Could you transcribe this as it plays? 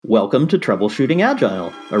Welcome to Troubleshooting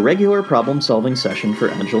Agile, a regular problem-solving session for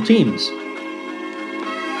Agile teams.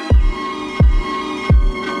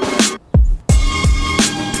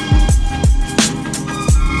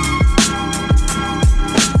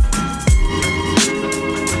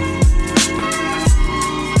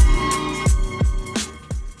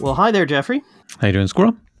 Well, hi there, Jeffrey. How you doing,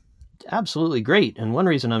 Squirrel? Absolutely great. And one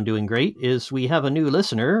reason I'm doing great is we have a new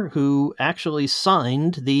listener who actually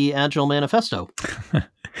signed the Agile Manifesto.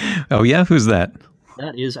 Oh, yeah? Who's that?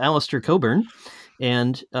 That is Alistair Coburn.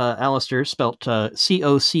 And Alistair, spelt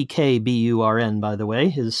Cockburn, by the way.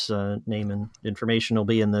 His name and information will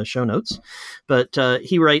be in the show notes. But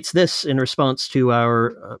he writes this in response to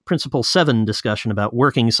our Principle 7 discussion about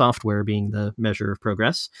working software being the measure of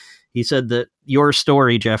progress. He said that your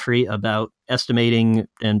story, Jeffrey, about estimating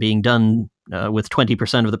and being done with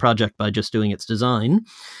 20% of the project by just doing its design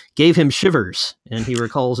gave him shivers. And he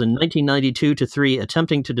recalls in 1992-3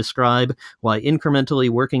 attempting to describe why incrementally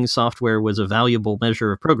working software was a valuable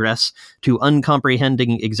measure of progress to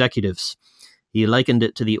uncomprehending executives. He likened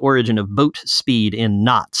it to the origin of boat speed in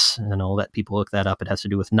knots. And I'll let people look that up. It has to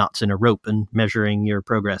do with knots in a rope and measuring your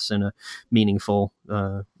progress in a meaningful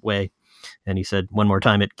way. And he said one more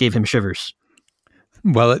time, it gave him shivers.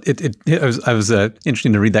 Well, I was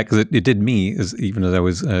interesting to read that because it did me, even as I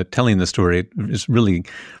was telling the story. It was really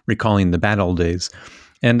recalling the bad old days.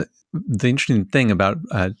 And the interesting thing about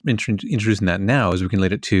introducing that now is we can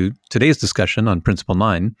relate it to today's discussion on Principle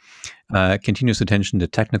 9. Continuous attention to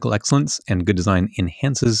technical excellence and good design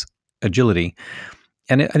enhances agility.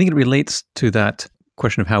 And I think it relates to that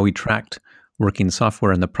question of how we tracked working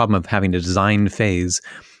software and the problem of having a design phase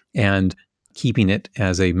and keeping it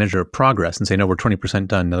as a measure of progress and say, no, we're 20%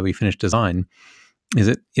 done now that we finished design. Is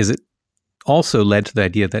it also led to the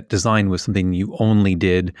idea that design was something you only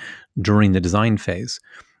did during the design phase?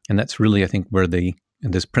 And that's really, I think, where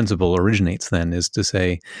this principle originates then, is to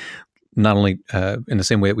say, not only in the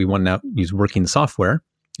same way that we want to now use working software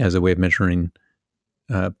as a way of measuring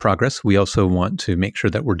progress, we also want to make sure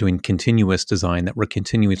that we're doing continuous design, that we're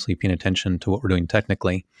continuously paying attention to what we're doing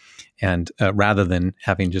technically, and rather than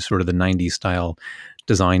having just sort of the 90s style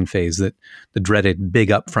design phase, that the dreaded big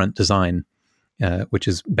upfront design, which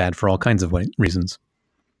is bad for all kinds of reasons.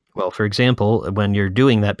 Well, for example, when you're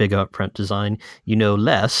doing that big upfront design, you know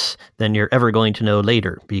less than you're ever going to know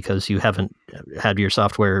later because you haven't had your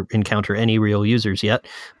software encounter any real users yet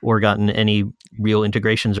or gotten any real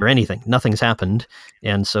integrations or anything. Nothing's happened.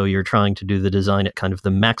 And so you're trying to do the design at kind of the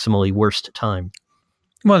maximally worst time.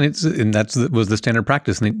 Well, that was the standard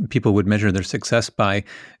practice, and people would measure their success by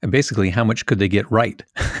basically how much could they get right.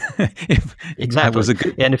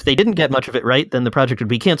 Exactly. And if they didn't get much of it right, then the project would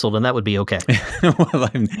be canceled, and that would be okay.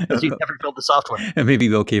 Because you never built the software. It may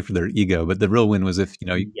be okay for their ego, but the real win was if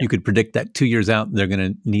you could predict that 2 years out they're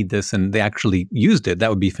going to need this, and they actually used it.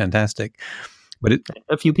 That would be fantastic. But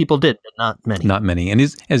a few people did, but not many. Not many. And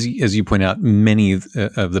as you point out, many of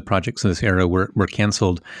the projects in this era were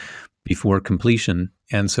canceled before completion.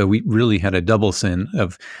 And so we really had a double sin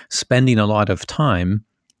of spending a lot of time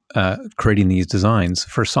creating these designs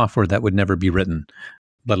for software that would never be written,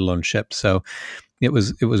 let alone shipped. So it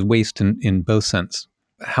was waste in both sense.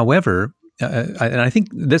 However, and I think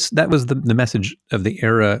that was the message of the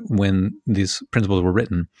era when these principles were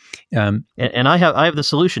written. And I have the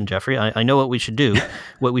solution, Jeffrey. I know what we should do.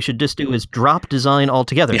 What we should just do is drop design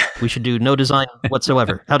altogether. Yeah. We should do no design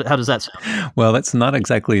whatsoever. How does that sound? Well, that's not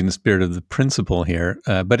exactly in the spirit of the principle here,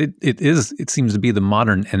 but it seems to be the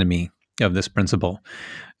modern enemy of this principle.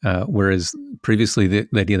 Whereas previously the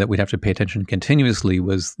idea that we'd have to pay attention continuously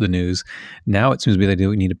was the news. Now it seems to be the idea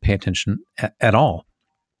we need to pay attention at all.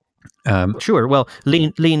 Sure. Well,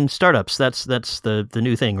 lean startups, that's the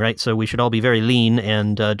new thing, right? So we should all be very lean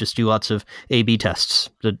and just do lots of A/B tests.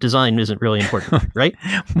 The design isn't really important, right?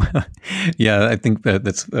 Well, yeah, I think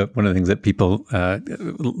that's one of the things that people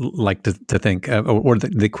like to think, or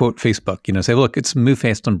they quote Facebook, say, look, it's move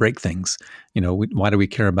fast and break things. Why do we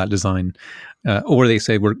care about design? Or they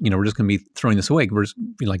say we're just going to be throwing this away. We're,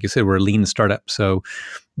 like you said, we're a lean startup, so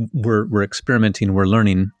we're experimenting, we're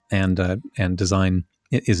learning, and design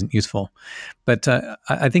it isn't useful. But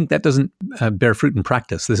I think that doesn't bear fruit in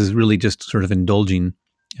practice. This is really just sort of indulging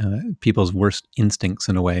people's worst instincts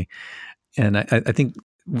in a way. And I think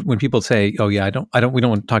when people say, "Oh yeah, we don't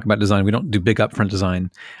want to talk about design. We don't do big upfront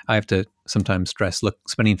design," I have to sometimes stress: look,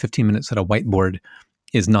 spending 15 minutes at a whiteboard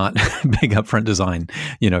is not big upfront design.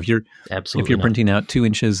 If you're printing out 2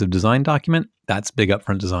 inches of design document, that's big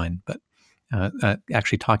upfront design. But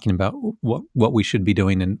actually talking about what we should be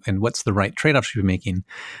doing and what's the right trade-off should be making,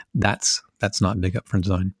 that's not big upfront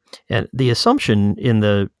design. And the assumption in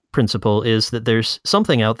the principle is that there's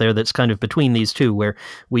something out there that's kind of between these two, where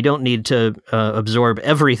we don't need to absorb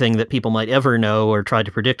everything that people might ever know or try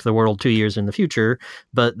to predict the world 2 years in the future,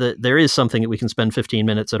 but there is something that we can spend 15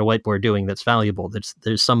 minutes at a whiteboard doing that's valuable.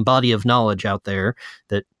 There's some body of knowledge out there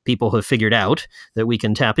that people have figured out that we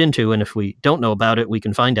can tap into, and if we don't know about it, we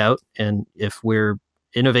can find out, and if we're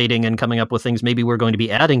innovating and coming up with things, maybe we're going to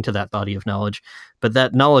be adding to that body of knowledge. But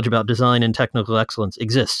that knowledge about design and technical excellence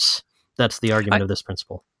exists. That's the argument of this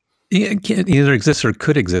principle. It either exists or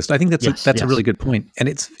could exist. I think that's a really good point, and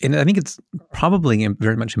I think it's probably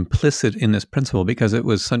very much implicit in this principle because it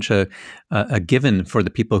was such a given for the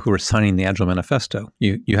people who were signing the Agile Manifesto.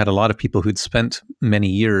 You had a lot of people who'd spent many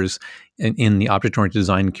years in the object-oriented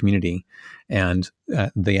design community, and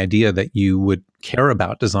the idea that you would care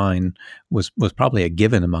about design was probably a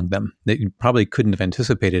given among them. That you probably couldn't have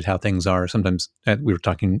anticipated how things are. Sometimes we were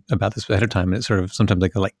talking about this ahead of time, and it's sort of sometimes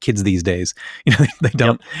like kids these days. They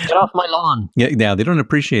don't get off my lawn. Yeah, they don't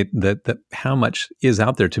appreciate that how much is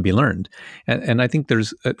out there to be learned, and I think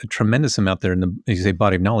there's a tremendous amount there in the, as you say,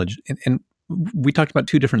 body of knowledge. And we talked about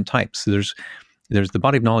two different types. There's the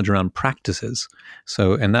body of knowledge around practices.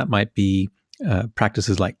 So, and that might be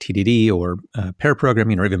practices like TDD or pair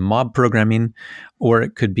programming or even mob programming, or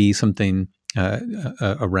it could be something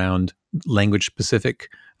around language-specific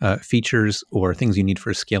features or things you need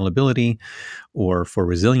for scalability or for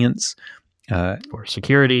resilience. Or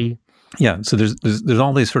security. Yeah, so there's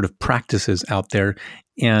all these sort of practices out there,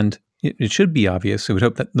 and it should be obvious. So we would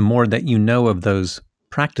hope that the more that you know of those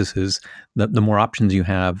practices, the more options you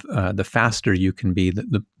have, the faster you can be,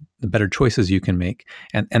 the better choices you can make,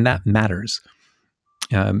 and that matters.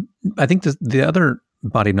 I think the other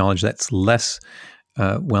body of knowledge that's less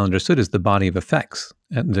well understood is the body of effects.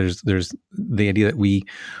 And there's the idea that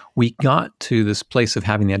we got to this place of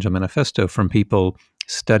having the Agile Manifesto from people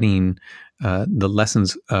studying the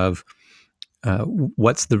lessons of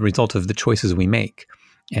what's the result of the choices we make.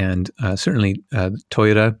 And certainly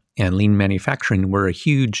Toyota and lean manufacturing were a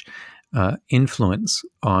huge influence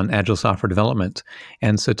on Agile software development.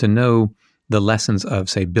 And so to know the lessons of,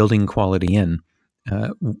 say, building quality in,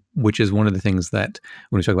 which is one of the things that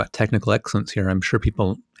when we talk about technical excellence here, I'm sure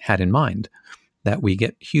people had in mind, that we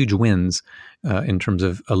get huge wins in terms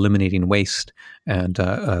of eliminating waste and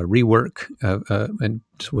rework, and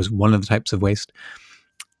was one of the types of waste.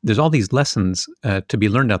 There's all these lessons to be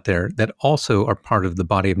learned out there that also are part of the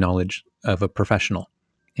body of knowledge of a professional.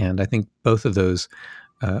 And I think both of those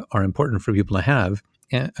are important for people to have,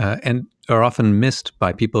 and are often missed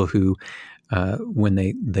by people who, when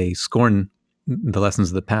they scorn the lessons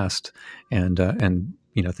of the past and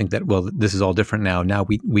think that, well, this is all different now. Now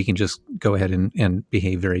we can just go ahead and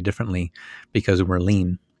behave very differently because we're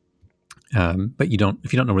lean. But if you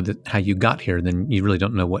don't know how you got here, then you really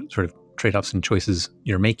don't know what sort of trade-offs and choices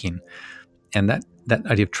you're making. And that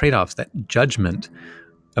idea of trade-offs, that judgment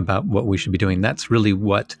about what we should be doing, that's really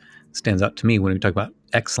what stands out to me when we talk about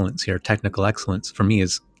excellence here. Technical excellence for me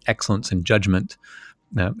is excellence in judgment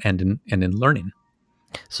and in learning.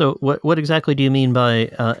 So what exactly do you mean by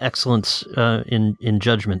excellence in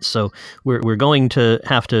judgment? So we're going to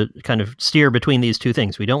have to kind of steer between these two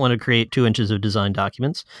things. We don't want to create 2 inches of design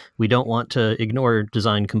documents. We don't want to ignore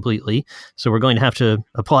design completely. So we're going to have to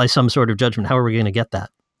apply some sort of judgment. How are we going to get that?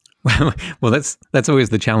 Well, that's always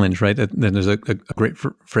the challenge, right? Then there's a great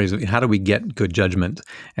phrase of how do we get good judgment?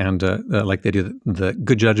 And like the idea that the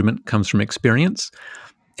good judgment comes from experience,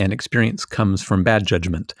 and experience comes from bad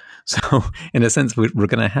judgment. So in a sense, we're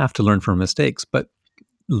going to have to learn from mistakes, but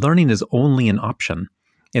learning is only an option.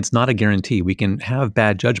 It's not a guarantee. We can have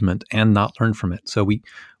bad judgment and not learn from it. So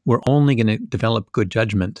we're only going to develop good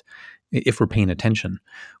judgment if we're paying attention,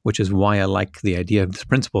 which is why I like the idea of this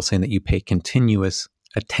principle saying that you pay continuous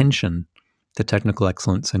attention to technical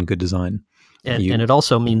excellence and good design. And it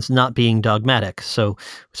also means not being dogmatic. So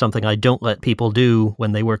something I don't let people do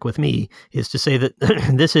when they work with me is to say that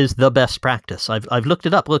this is the best practice. I've looked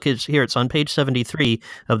it up. Look, it's on page 73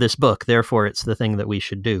 of this book. Therefore, it's the thing that we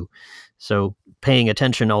should do. So paying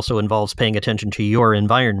attention also involves paying attention to your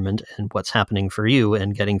environment and what's happening for you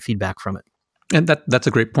and getting feedback from it. And that's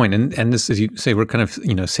a great point. And this, as you say, we're kind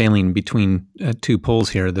of sailing between two poles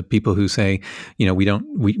here. The people who say,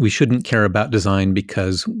 we shouldn't care about design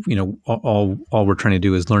because all we're trying to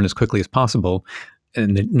do is learn as quickly as possible,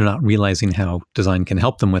 and they're not realizing how design can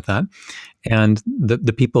help them with that. And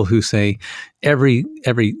the people who say every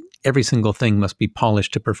single thing must be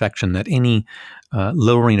polished to perfection, that any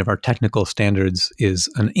lowering of our technical standards is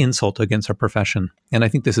an insult against our profession. And I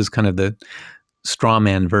think this is kind of the straw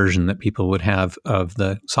man version that people would have of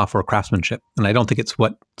the software craftsmanship. And I don't think it's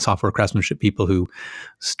what software craftsmanship people who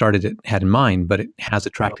started it had in mind, but it has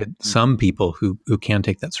attracted some people who can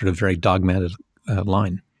take that sort of very dogmatic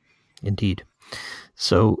line. Indeed.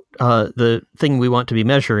 So the thing we want to be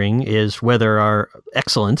measuring is whether our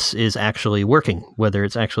excellence is actually working, whether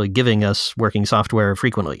it's actually giving us working software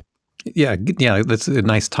frequently. Yeah. That's a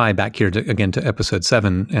nice tie back here to episode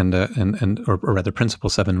 7 or rather principle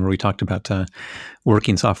 7, where we talked about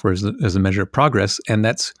working software as a measure of progress, and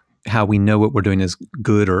that's how we know what we're doing is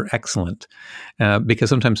good or excellent. Because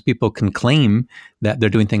sometimes people can claim that they're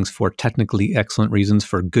doing things for technically excellent reasons,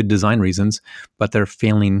 for good design reasons, but they're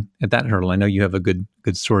failing at that hurdle. I know you have a good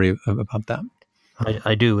story about that.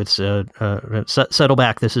 I do. It's settle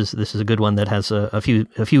back. This is a good one that has a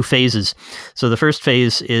few phases. So the first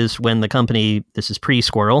phase is when the company, this is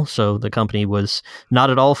pre-Squirrel, so the company was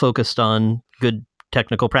not at all focused on good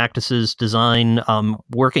technical practices, design,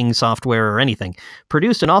 working software or anything.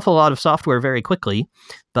 Produced an awful lot of software very quickly,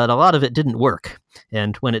 but a lot of it didn't work.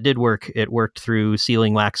 And when it did work, it worked through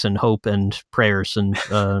sealing wax and hope and prayers and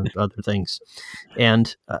other things.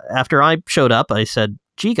 And after I showed up, I said,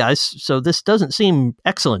 gee, guys, so this doesn't seem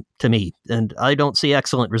excellent to me, and I don't see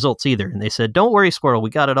excellent results either. And they said, don't worry, Squirrel,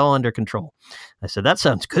 we got it all under control. I said, that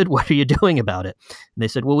sounds good. What are you doing about it? And they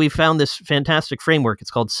said, well, we found this fantastic framework.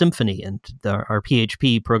 It's called Symfony, and our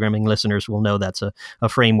PHP programming listeners will know that's a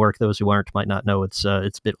framework. Those who aren't might not know. It's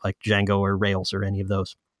a bit like Django or Rails or any of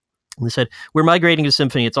those. And they said, we're migrating to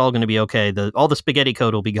Symfony. It's all going to be okay. All the spaghetti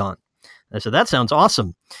code will be gone. I said, that sounds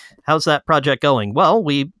awesome. How's that project going? Well,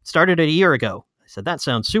 we started it a year ago. I said, that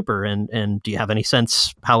sounds super. And do you have any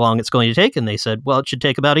sense how long it's going to take? And they said, well, it should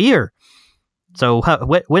take about a year. So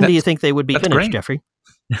when do you think they would be finished, great. Jeffrey?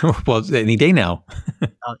 Well, any day now.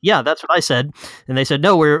 Yeah, that's what I said. And they said,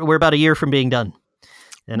 no, we're about a year from being done.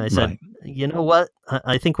 And I said, right. You know what?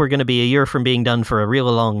 I think we're going to be a year from being done for a real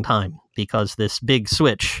long time, because this big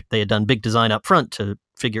switch, they had done big design up front to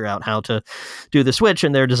figure out how to do the switch,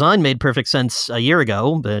 and their design made perfect sense a year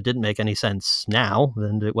ago, but it didn't make any sense now,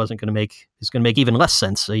 and it's going to make even less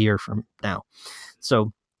sense a year from now.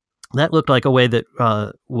 So that looked like a way that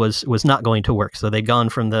was not going to work. So they'd gone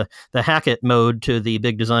from the Hackett mode to the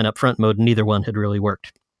big design up front mode, and neither one had really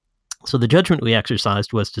worked. So the judgment we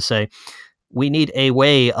exercised was to say, we need a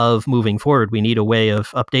way of moving forward. We need a way of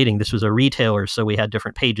updating. This was a retailer, so we had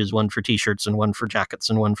different pages, one for t-shirts and one for jackets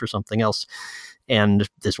and one for something else. And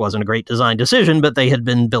this wasn't a great design decision, but they had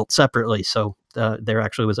been built separately. So there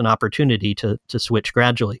actually was an opportunity to switch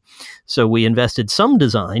gradually. So we invested some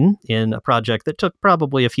design in a project that took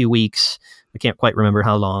probably a few weeks. I can't quite remember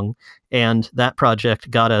how long. And that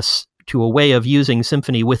project got us to a way of using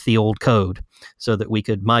Symfony with the old code so that we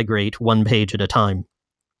could migrate one page at a time.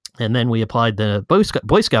 And then we applied the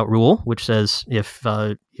Boy Scout rule, which says if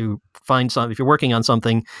you find if you're working on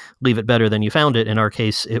something, leave it better than you found it. In our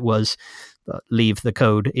case, it was leave the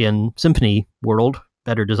code in Symfony world,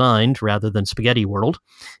 better designed, rather than spaghetti world.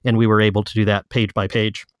 And we were able to do that page by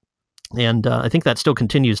page. And I think that still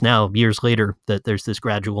continues now, years later, that there's this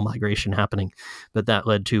gradual migration happening. But that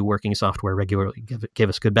led to working software regularly, gave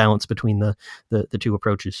us good balance between the two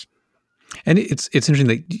approaches. And it's interesting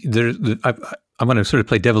that I'm going to sort of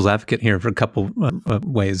play devil's advocate here for a couple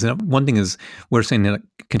ways. One thing is we're saying that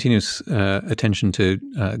continuous attention to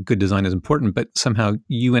good design is important, but somehow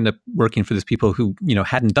you end up working for these people who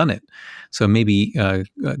hadn't done it. So maybe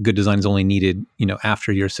good design is only needed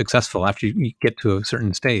after you're successful, after you get to a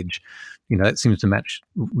certain stage. That seems to match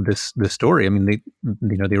this story. I mean,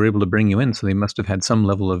 they were able to bring you in, so they must have had some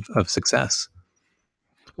level of success.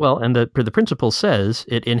 Well, and the principle says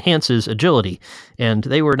it enhances agility, and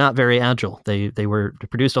they were not very agile. They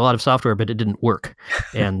produced a lot of software, but it didn't work,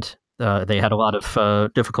 and they had a lot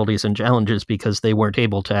of difficulties and challenges because they weren't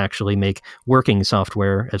able to actually make working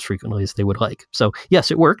software as frequently as they would like. So yes,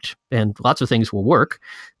 it worked, and lots of things will work.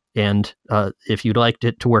 And if you'd like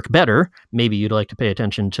it to work better, maybe you'd like to pay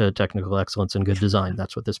attention to technical excellence and good design.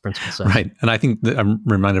 That's what this principle says. Right. And I think that I'm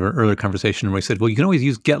reminded of an earlier conversation where we said, well, you can always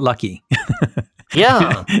use get lucky.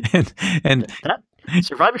 Yeah. and that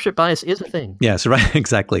survivorship bias is a thing. Yeah,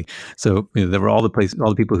 exactly. So there were all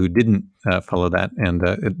the people who didn't follow that, and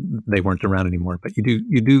they weren't around anymore. But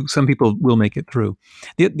you do. Some people will make it through.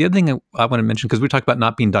 The other thing I want to mention, because we talked about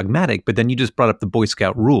not being dogmatic, but then you just brought up the Boy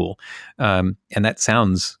Scout rule, and that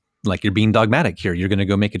sounds like you're being dogmatic here. You're going to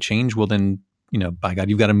go make a change. Well, then by God,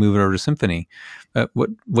 you've got to move it over to Symfony.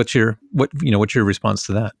 What's your response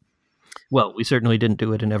to that? Well, we certainly didn't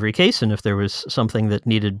do it in every case, and if there was something that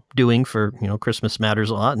needed doing for, Christmas matters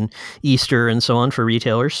a lot, and Easter and so on for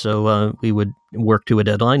retailers, so we would work to a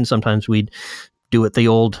deadline. Sometimes we'd do it the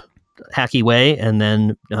old hacky way and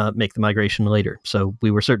then make the migration later. So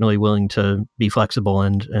we were certainly willing to be flexible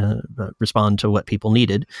and respond to what people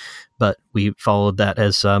needed, but we followed that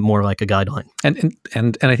as more like a guideline.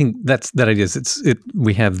 And I think that idea is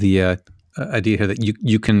we have the idea here that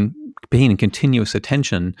you can paying continuous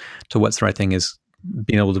attention to what's the right thing is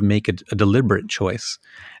being able to make a deliberate choice,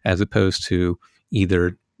 as opposed to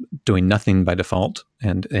either doing nothing by default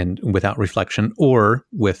and without reflection, or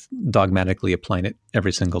with dogmatically applying it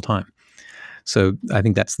every single time. So I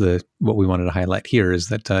think that's what we wanted to highlight here, is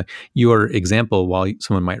that your example, while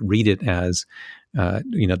someone might read it as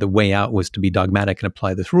the way out was to be dogmatic and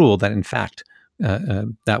apply this rule, that in fact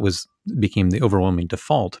that became the overwhelming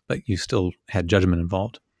default, but you still had judgment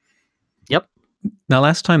involved. Yep. Now,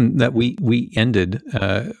 last time that we ended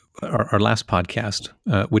our last podcast,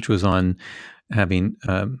 which was on having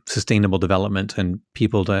sustainable development and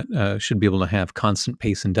people that should be able to have constant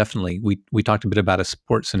pace indefinitely, we talked a bit about a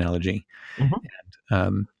sports analogy. Mm-hmm.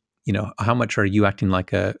 And, how much are you acting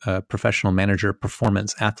like a professional manager,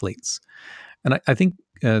 performance athletes? And I think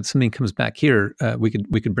something comes back here. We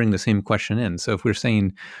could bring the same question in. So if we're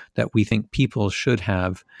saying that we think people should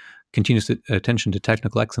have continuous attention to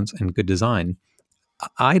technical excellence and good design,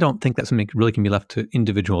 I don't think that's something that really can be left to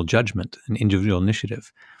individual judgment and individual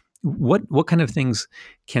initiative. What kind of things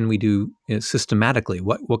can we do systematically?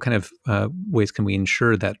 What kind of ways can we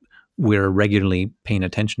ensure that we're regularly paying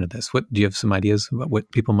attention to this? Do you have some ideas about what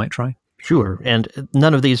people might try? Sure. And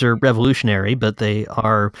none of these are revolutionary, but they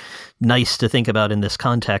are nice to think about in this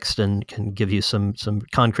context and can give you some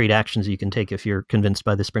concrete actions you can take if you're convinced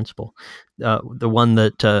by this principle. The one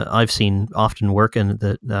that I've seen often work and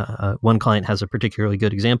that one client has a particularly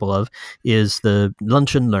good example of is the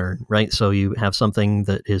lunch and learn, right? So you have something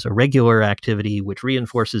that is a regular activity which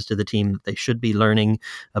reinforces to the team that they should be learning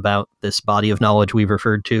about this body of knowledge we've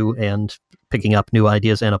referred to and picking up new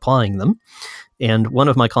ideas and applying them. And one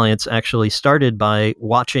of my clients actually started by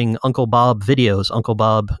watching Uncle Bob videos. Uncle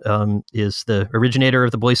Bob is the originator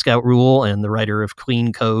of the Boy Scout rule and the writer of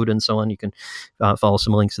Clean Code and so on. You can follow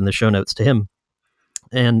some links in the show notes to him.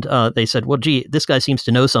 And they said, well, gee, this guy seems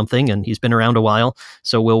to know something and he's been around a while,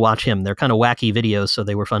 so we'll watch him. They're kind of wacky videos, so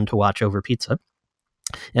they were fun to watch over pizza.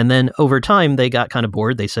 And then over time, they got kind of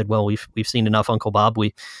bored. They said, well, we've seen enough Uncle Bob.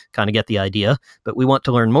 We kind of get the idea, but we want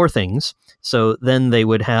to learn more things. So then they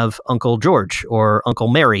would have Uncle George or Uncle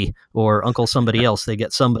Mary or Uncle somebody else. They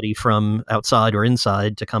get somebody from outside or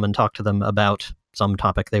inside to come and talk to them about some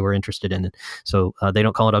topic they were interested in. So they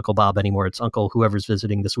don't call it Uncle Bob anymore. It's Uncle whoever's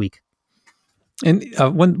visiting this week. And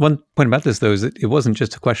one point about this, though, is that it wasn't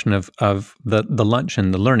just a question of the lunch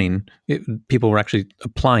and the learning. People were actually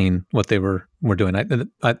applying what they were doing.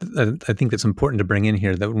 I think it's important to bring in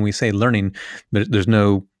here that when we say learning,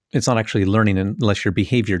 it's not actually learning unless your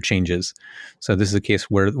behavior changes. So this is a case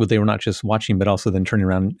where they were not just watching, but also then turning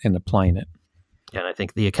around and applying it. And I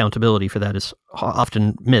think the accountability for that is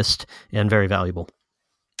often missed and very valuable.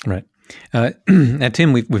 Right. At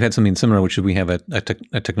Tim, we've had something similar, which is we have a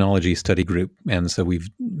technology study group, and so we've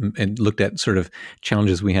looked at sort of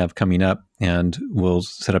challenges we have coming up, and we'll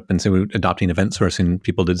set up and say we're adopting event sourcing.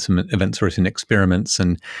 People did some event sourcing experiments,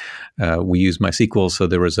 and we used MySQL. So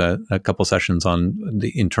there was a couple sessions on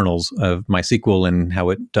the internals of MySQL and how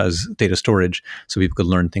it does data storage, so people could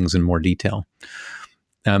learn things in more detail.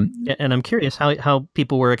 And I'm curious how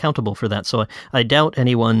people were accountable for that. So I doubt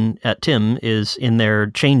anyone at Tim is in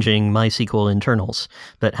there changing MySQL internals.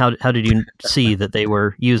 But how did you see that they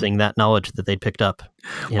were using that knowledge that they'd picked up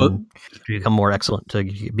to become more excellent, to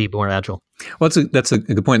be more agile? Well, that's a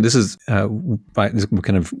good point. This is we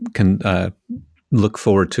kind of can look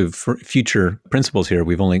forward to future principles here.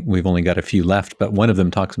 We've only got a few left, but one of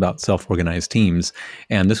them talks about self-organized teams,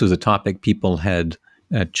 and this was a topic people had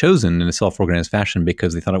chosen in a self-organized fashion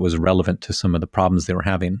because they thought it was relevant to some of the problems they were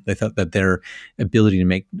having. They thought that their ability to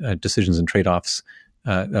make decisions and trade-offs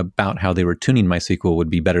about how they were tuning MySQL would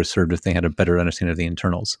be better served if they had a better understanding of the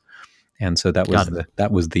internals. And so that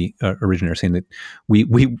was the originator saying that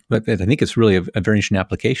I think it's really a very interesting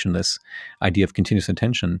application, this idea of continuous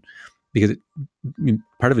attention, because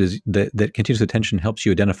part of it is that continuous attention helps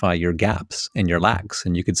you identify your gaps and your lacks,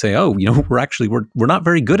 and you could say, "Oh, we're not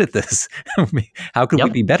very good at this. How could we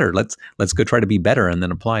be better? Let's go try to be better, and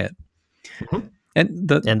then apply it." Mm-hmm. And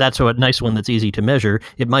that's a nice one that's easy to measure.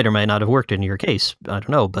 It might or might not have worked in your case. I don't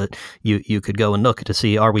know, but you could go and look to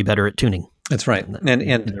see, are we better at tuning? That's right.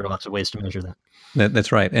 And there are lots of ways to measure that.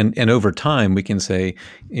 That's right. And over time, we can say,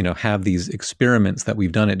 have these experiments that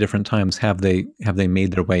we've done at different times, have they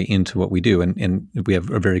made their way into what we do? And we have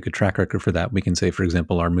a very good track record for that. We can say, for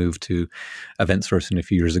example, our move to Event Sourcing a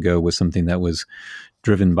few years ago was something that was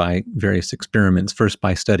driven by various experiments, first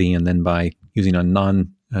by study and then by using on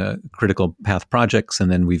non-critical path projects.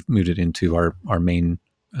 And then we've moved it into our main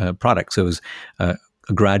product. So it was a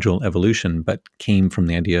gradual evolution, but came from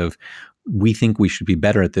the idea of, we think we should be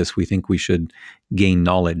better at this. We think we should gain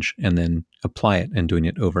knowledge and then apply it, and doing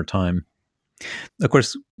it over time. Of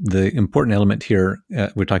course, the important element here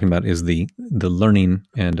we're talking about is the learning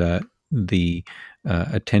and the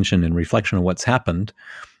attention and reflection on what's happened.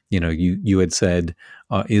 You had said,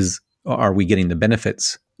 are we getting the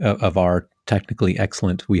benefits of our technically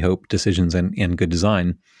excellent, we hope, decisions and good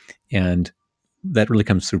design? And that really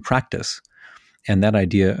comes through practice. And that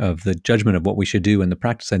idea of the judgment of what we should do and the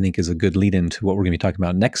practice, I think, is a good lead into what we're going to be talking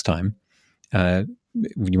about next time.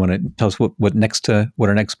 You want to tell us what our next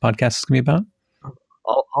podcast is going to be about?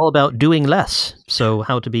 All about doing less. So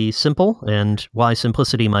how to be simple and why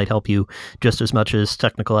simplicity might help you just as much as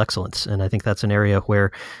technical excellence. And I think that's an area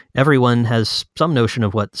where everyone has some notion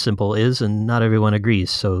of what simple is, and not everyone agrees.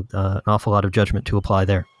 So an awful lot of judgment to apply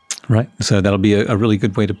there. Right. So that'll be a really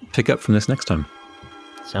good way to pick up from this next time.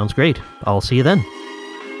 Sounds great. I'll see you then.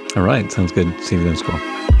 All right. Sounds good. See you then,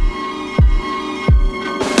 Squirrel.